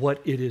of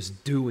what it is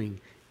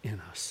doing in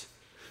us.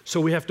 So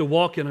we have to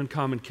walk in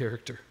uncommon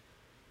character.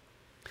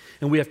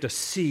 And we have to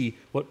see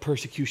what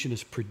persecution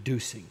is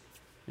producing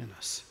in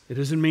us. It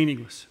isn't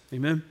meaningless.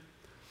 Amen?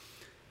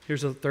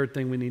 Here's the third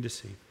thing we need to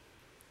see.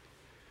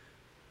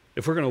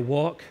 If we're going to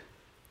walk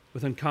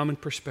with uncommon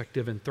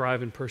perspective and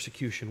thrive in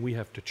persecution, we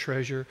have to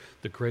treasure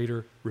the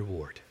greater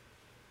reward.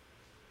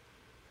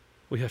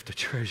 We have to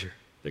treasure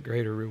the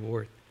greater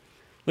reward.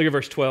 Look at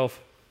verse 12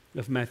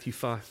 of Matthew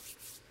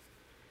 5.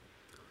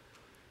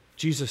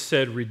 Jesus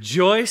said,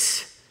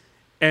 "Rejoice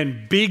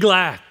and be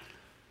glad."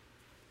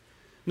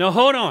 Now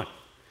hold on,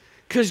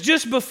 because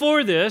just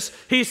before this,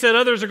 he said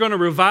others are going to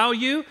revile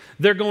you,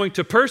 they're going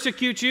to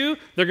persecute you,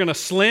 they're going to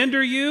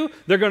slander you,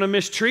 they're going to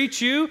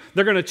mistreat you,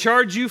 they're going to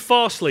charge you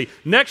falsely.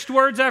 Next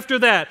words after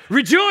that,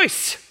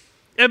 rejoice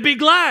and be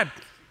glad.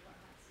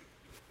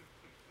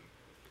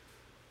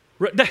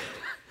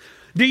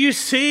 Do you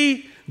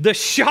see the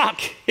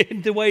shock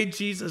in the way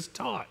Jesus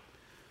taught?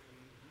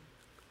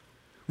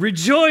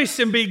 Rejoice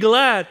and be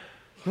glad.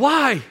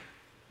 Why?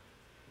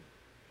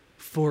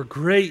 For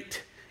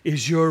great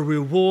is your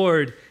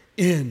reward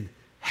in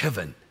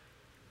heaven.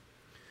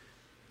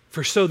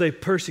 For so they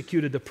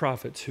persecuted the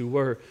prophets who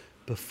were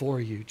before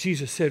you.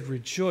 Jesus said,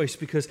 rejoice,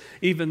 because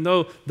even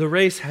though the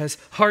race has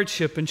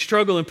hardship and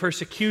struggle and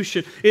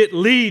persecution, it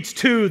leads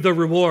to the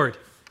reward.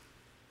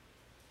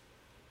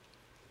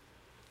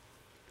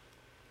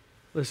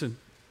 Listen,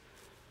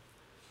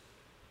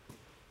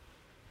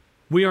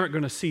 we aren't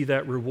going to see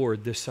that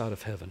reward this side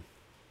of heaven.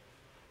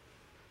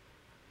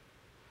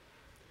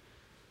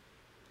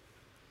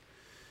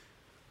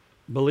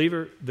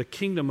 Believer, the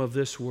kingdom of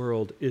this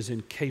world is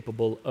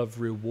incapable of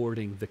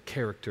rewarding the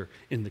character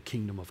in the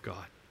kingdom of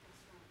God.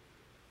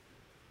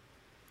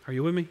 Are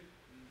you with me?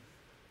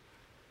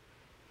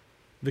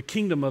 The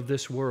kingdom of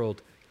this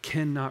world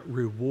cannot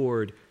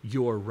reward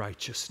your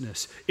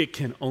righteousness. It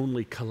can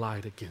only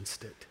collide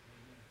against it.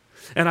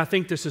 And I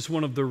think this is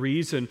one of the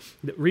reasons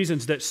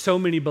that so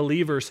many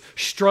believers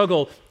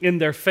struggle in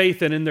their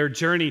faith and in their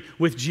journey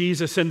with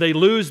Jesus, and they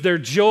lose their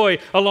joy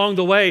along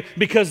the way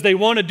because they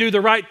want to do the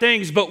right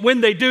things, but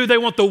when they do, they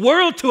want the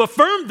world to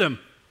affirm them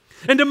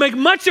and to make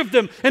much of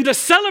them and to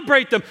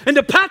celebrate them and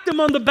to pat them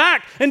on the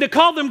back and to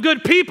call them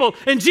good people.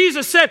 And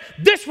Jesus said,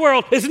 this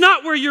world is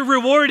not where your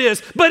reward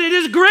is, but it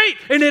is great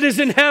and it is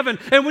in heaven.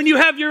 And when you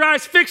have your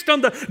eyes fixed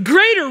on the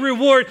greater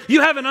reward,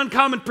 you have an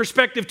uncommon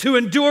perspective to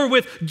endure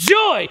with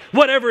joy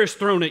whatever is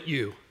thrown at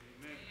you.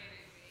 Amen.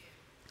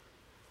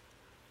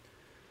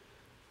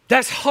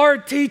 That's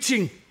hard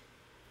teaching.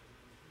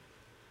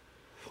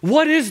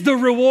 What is the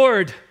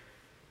reward?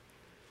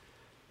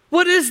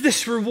 What is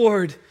this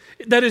reward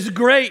that is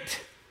great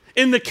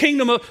in the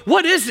kingdom of,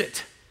 what is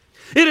it?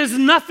 It is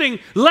nothing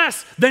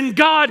less than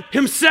God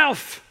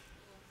Himself.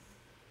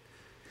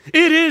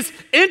 It is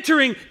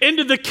entering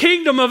into the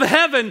kingdom of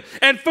heaven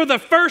and for the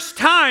first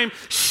time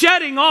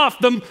shedding off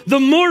the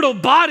mortal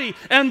body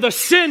and the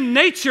sin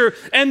nature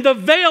and the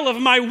veil of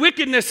my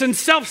wickedness and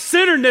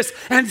self-centeredness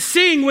and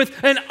seeing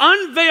with an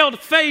unveiled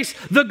face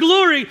the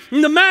glory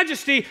and the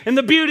majesty and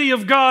the beauty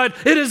of God.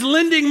 It is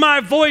lending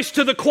my voice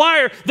to the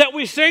choir that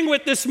we sing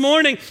with this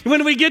morning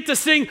when we get to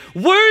sing,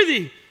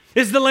 worthy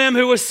is the Lamb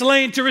who was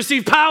slain to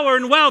receive power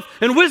and wealth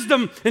and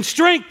wisdom and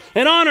strength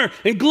and honor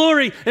and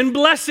glory and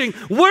blessing.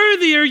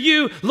 Worthy are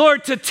you,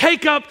 Lord, to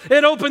take up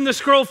and open the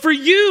scroll. For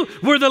you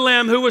were the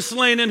Lamb who was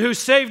slain and who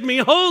saved me.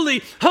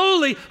 Holy,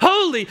 holy,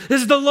 holy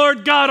is the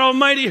Lord God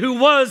Almighty who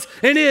was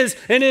and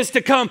is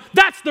to come.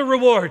 That's the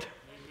reward.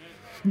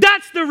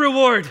 That's the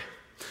reward.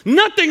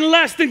 Nothing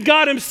less than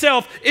God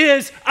Himself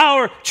is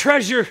our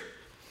treasure.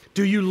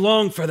 Do you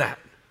long for that?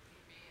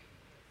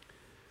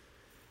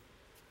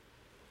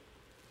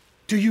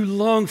 Do you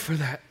long for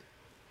that?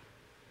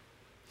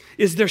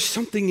 Is there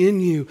something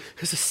in you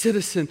as a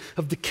citizen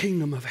of the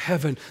kingdom of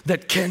heaven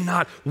that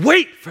cannot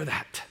wait for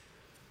that?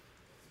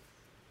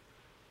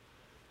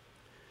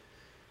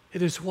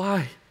 It is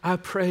why I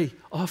pray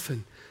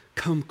often,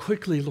 come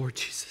quickly, Lord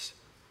Jesus.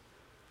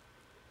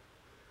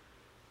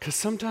 Because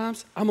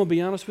sometimes, I'm going to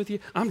be honest with you,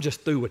 I'm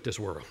just through with this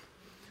world.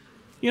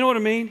 You know what I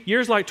mean?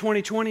 Years like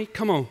 2020,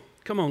 come on,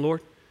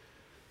 Lord.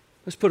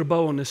 Let's put a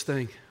bow on this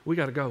thing. We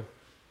got to go.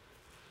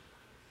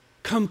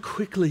 Come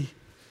quickly,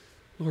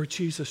 Lord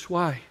Jesus.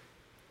 Why?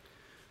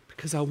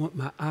 Because I want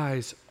my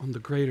eyes on the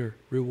greater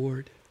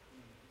reward.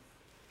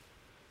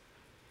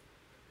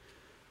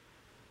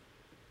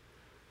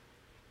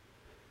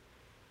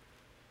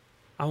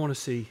 I want to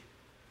see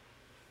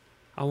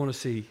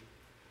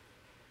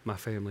my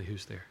family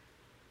who's there.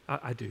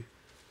 I do.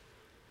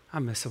 I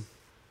miss them.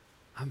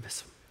 I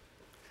miss them.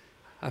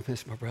 I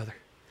miss my brother.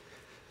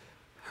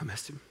 I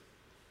missed him.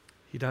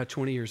 He died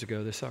 20 years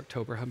ago this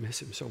October. I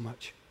miss him so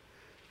much.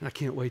 And I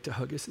can't wait to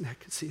hug his neck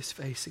and see his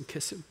face and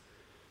kiss him.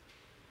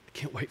 I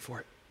can't wait for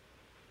it.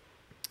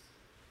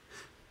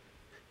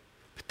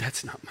 But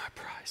that's not my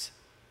prize.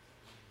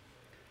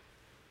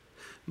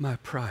 My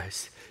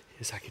prize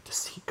is I get to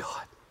see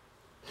God.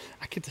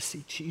 I get to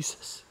see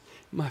Jesus.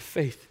 My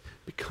faith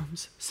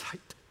becomes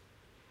sight.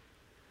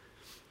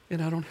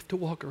 And I don't have to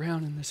walk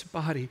around in this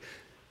body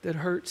that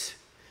hurts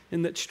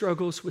and that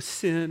struggles with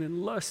sin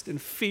and lust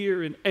and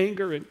fear and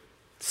anger and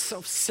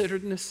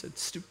self-centeredness and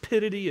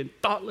stupidity and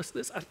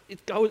thoughtlessness.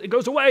 It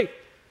goes away.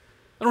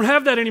 I don't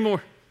have that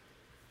anymore.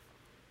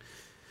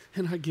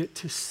 And I get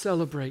to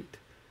celebrate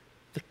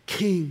the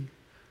King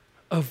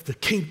of the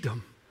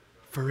kingdom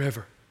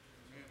forever.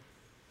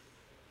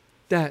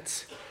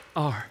 That's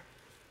our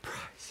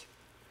prize.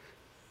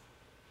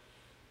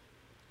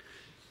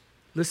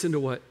 Listen to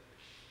what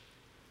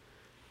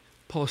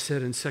Paul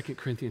said in 2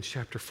 Corinthians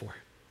chapter 4.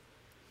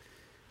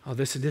 Oh,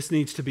 this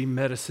needs to be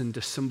medicine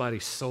to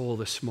somebody's soul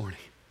this morning.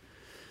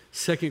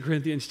 2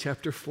 Corinthians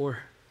chapter 4.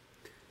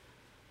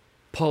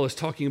 Paul is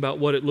talking about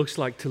what it looks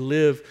like to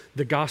live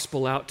the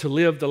gospel out, to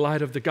live the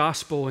light of the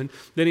gospel. And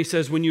then he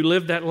says, when you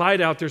live that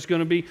light out, there's going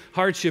to be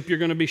hardship. You're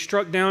going to be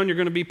struck down. You're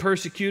going to be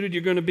persecuted.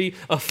 You're going to be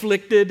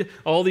afflicted.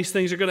 All these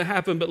things are going to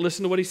happen. But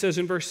listen to what he says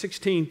in verse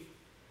 16.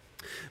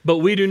 But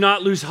we do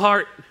not lose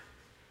heart.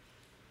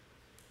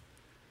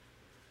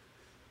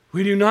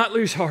 We do not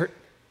lose heart.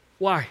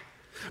 Why?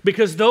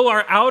 Because though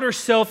our outer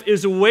self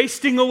is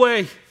wasting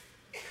away,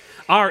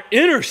 our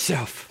inner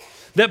self,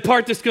 that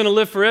part that's going to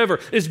live forever,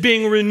 is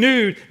being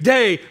renewed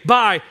day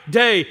by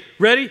day.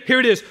 Ready? Here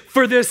it is.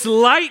 For this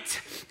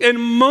light and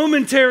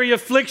momentary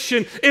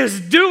affliction is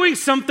doing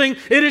something.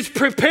 It is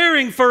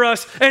preparing for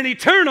us an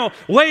eternal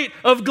weight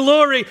of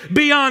glory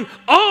beyond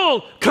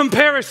all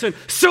comparison.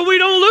 So we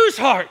don't lose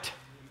heart.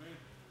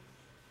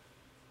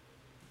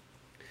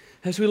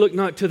 As we look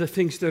not to the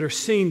things that are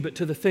seen, but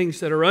to the things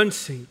that are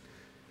unseen.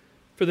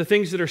 For the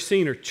things that are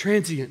seen are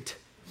transient,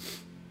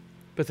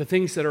 but the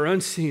things that are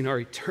unseen are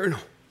eternal.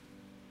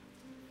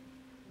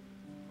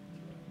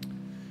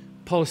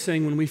 Paul is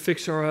saying when we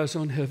fix our eyes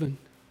on heaven,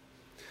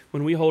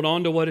 when we hold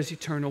on to what is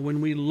eternal,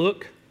 when we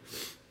look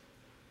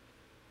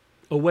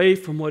away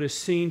from what is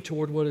seen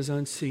toward what is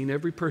unseen,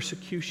 every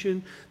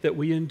persecution that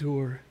we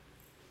endure,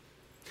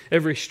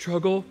 every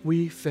struggle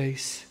we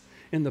face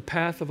in the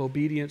path of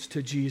obedience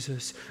to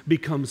Jesus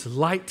becomes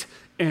light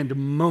and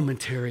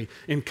momentary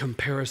in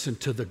comparison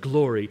to the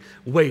glory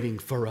waiting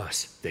for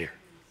us there.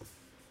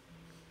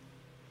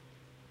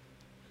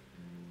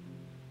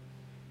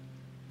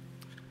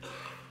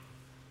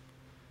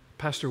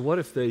 Pastor, what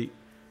if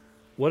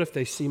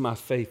they see my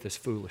faith as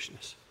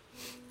foolishness?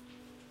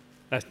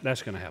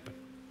 That's going to happen.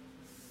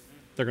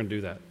 They're going to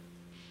do that.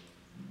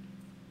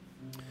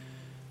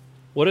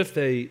 What if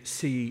they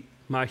see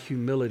my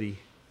humility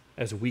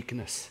as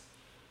weakness?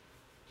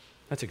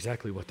 That's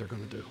exactly what they're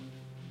going to do.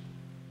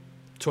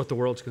 It's what the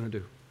world's going to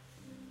do.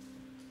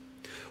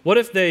 What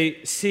if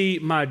they see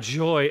my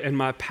joy and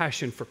my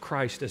passion for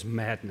Christ as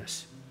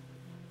madness?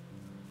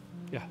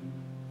 Yeah.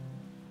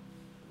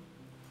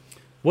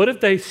 What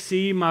if they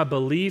see my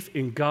belief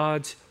in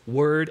God's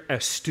word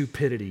as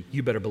stupidity?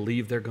 You better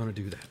believe they're going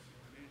to do that.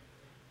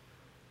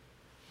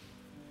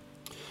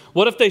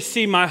 What if they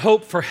see my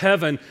hope for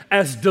heaven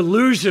as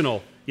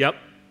delusional? Yep.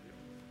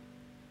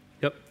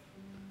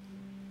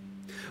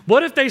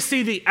 What if they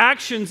see the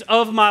actions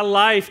of my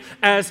life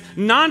as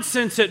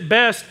nonsense at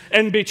best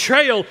and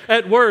betrayal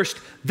at worst?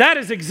 That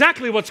is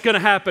exactly what's going to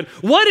happen.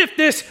 What if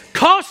this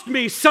cost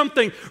me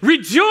something?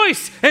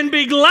 Rejoice and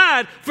be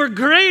glad, for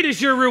great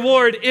is your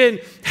reward in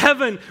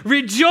heaven.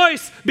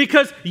 Rejoice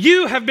because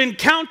you have been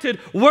counted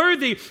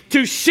worthy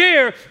to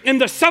share in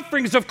the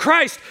sufferings of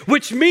Christ,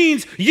 which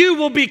means you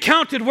will be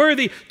counted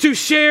worthy to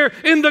share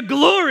in the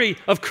glory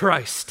of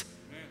Christ.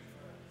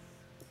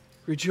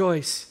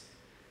 Rejoice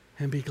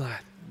and be glad.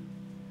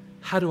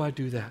 How do I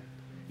do that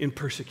in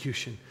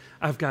persecution?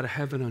 I've got to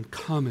have an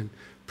uncommon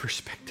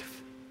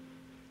perspective.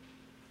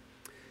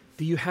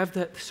 Do you have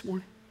that this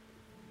morning?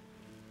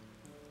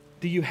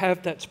 Do you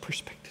have that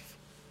perspective?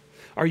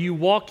 Are you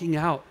walking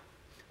out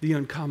the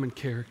uncommon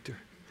character?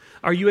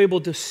 Are you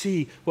able to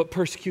see what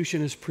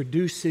persecution is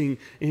producing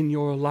in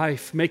your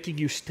life, making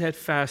you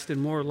steadfast and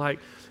more like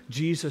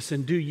Jesus?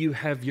 And do you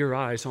have your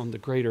eyes on the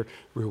greater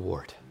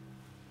reward?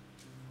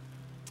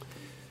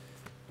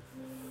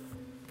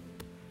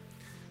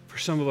 For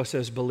some of us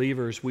as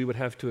believers, we would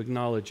have to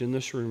acknowledge in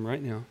this room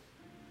right now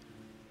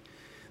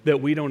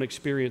that we don't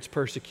experience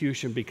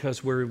persecution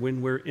because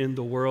when we're in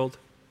the world,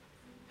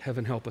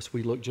 heaven help us,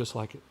 we look just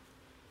like it.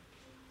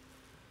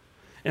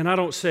 And I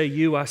don't say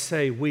you, I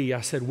say we.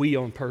 I said we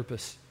on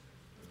purpose.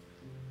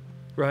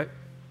 Right?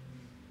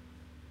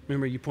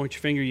 Remember, you point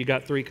your finger, you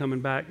got 3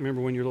 coming back.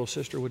 Remember when your little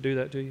sister would do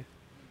that to you?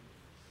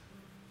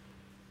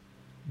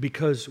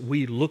 because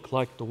we look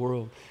like the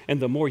world. And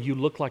the more you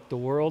look like the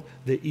world,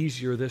 the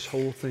easier this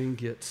whole thing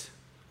gets.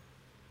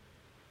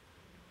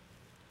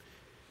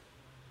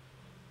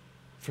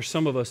 For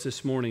some of us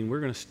this morning, we're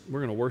going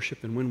to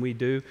worship, and when we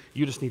do,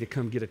 you just need to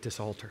come get at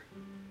this altar.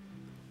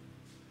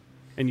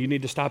 And you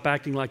need to stop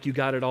acting like you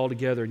got it all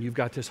together and you've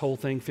got this whole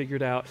thing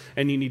figured out,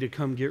 and you need to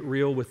come get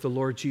real with the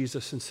Lord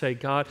Jesus and say,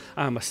 God,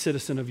 I'm a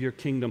citizen of your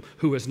kingdom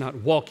who is not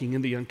walking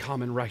in the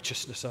uncommon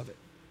righteousness of it.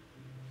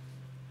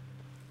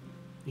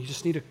 You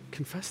just need to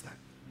confess that.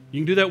 You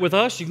can do that with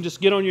us. You can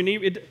just get on your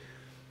knee.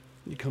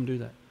 You come do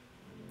that.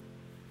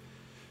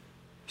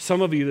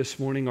 Some of you this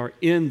morning are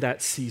in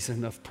that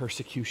season of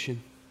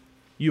persecution.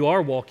 You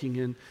are walking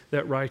in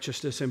that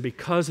righteousness, and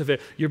because of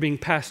it, you're being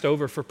passed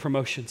over for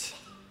promotions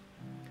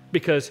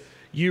because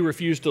you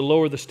refuse to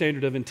lower the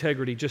standard of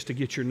integrity just to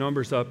get your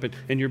numbers up,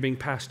 and you're being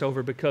passed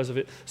over because of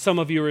it. Some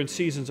of you are in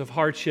seasons of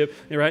hardship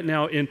right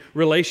now in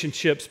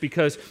relationships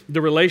because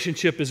the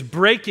relationship is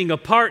breaking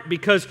apart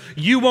because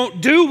you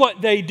won't do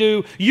what they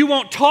do. You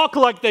won't talk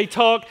like they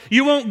talk.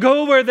 You won't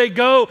go where they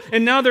go.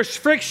 And now there's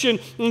friction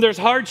and there's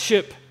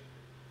hardship.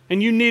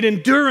 And you need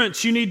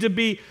endurance. You need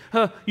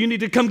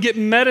to come get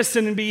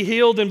medicine and be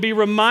healed and be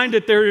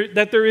reminded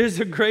that there is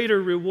a greater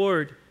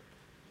reward.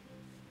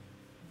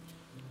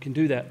 You can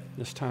do that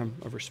this time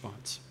of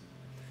response.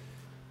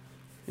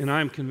 And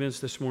I am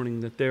convinced this morning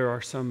that there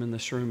are some in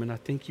this room, and I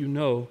think you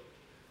know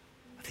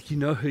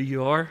who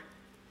you are.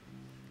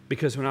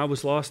 Because when I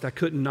was lost, I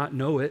couldn't not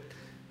know it,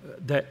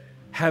 that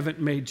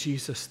haven't made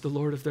Jesus the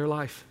Lord of their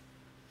life.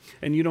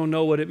 And you don't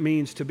know what it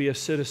means to be a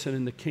citizen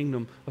in the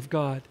kingdom of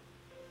God.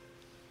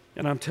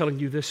 And I'm telling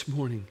you this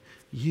morning,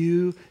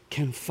 you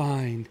can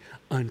find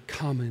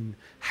uncommon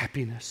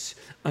happiness,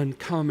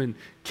 uncommon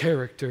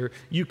character.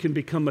 You can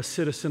become a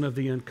citizen of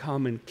the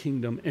uncommon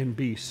kingdom and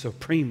be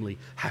supremely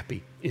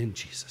happy in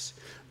Jesus.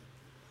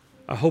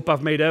 I hope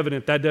I've made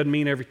evident that doesn't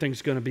mean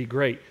everything's going to be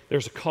great.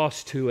 There's a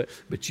cost to it,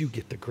 but you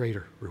get the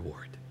greater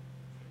reward.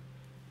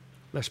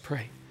 Let's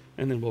pray,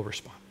 and then we'll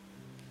respond.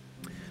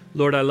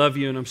 Lord, I love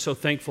you, and I'm so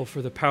thankful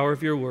for the power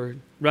of your word.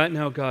 Right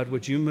now, God,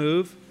 would you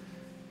move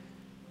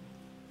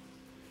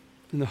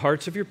in the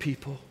hearts of your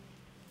people?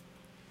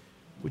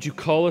 Would you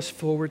call us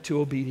forward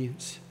to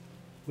obedience?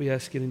 We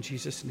ask it in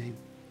Jesus' name.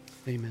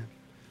 Amen.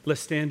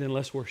 Let's stand and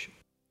let's worship.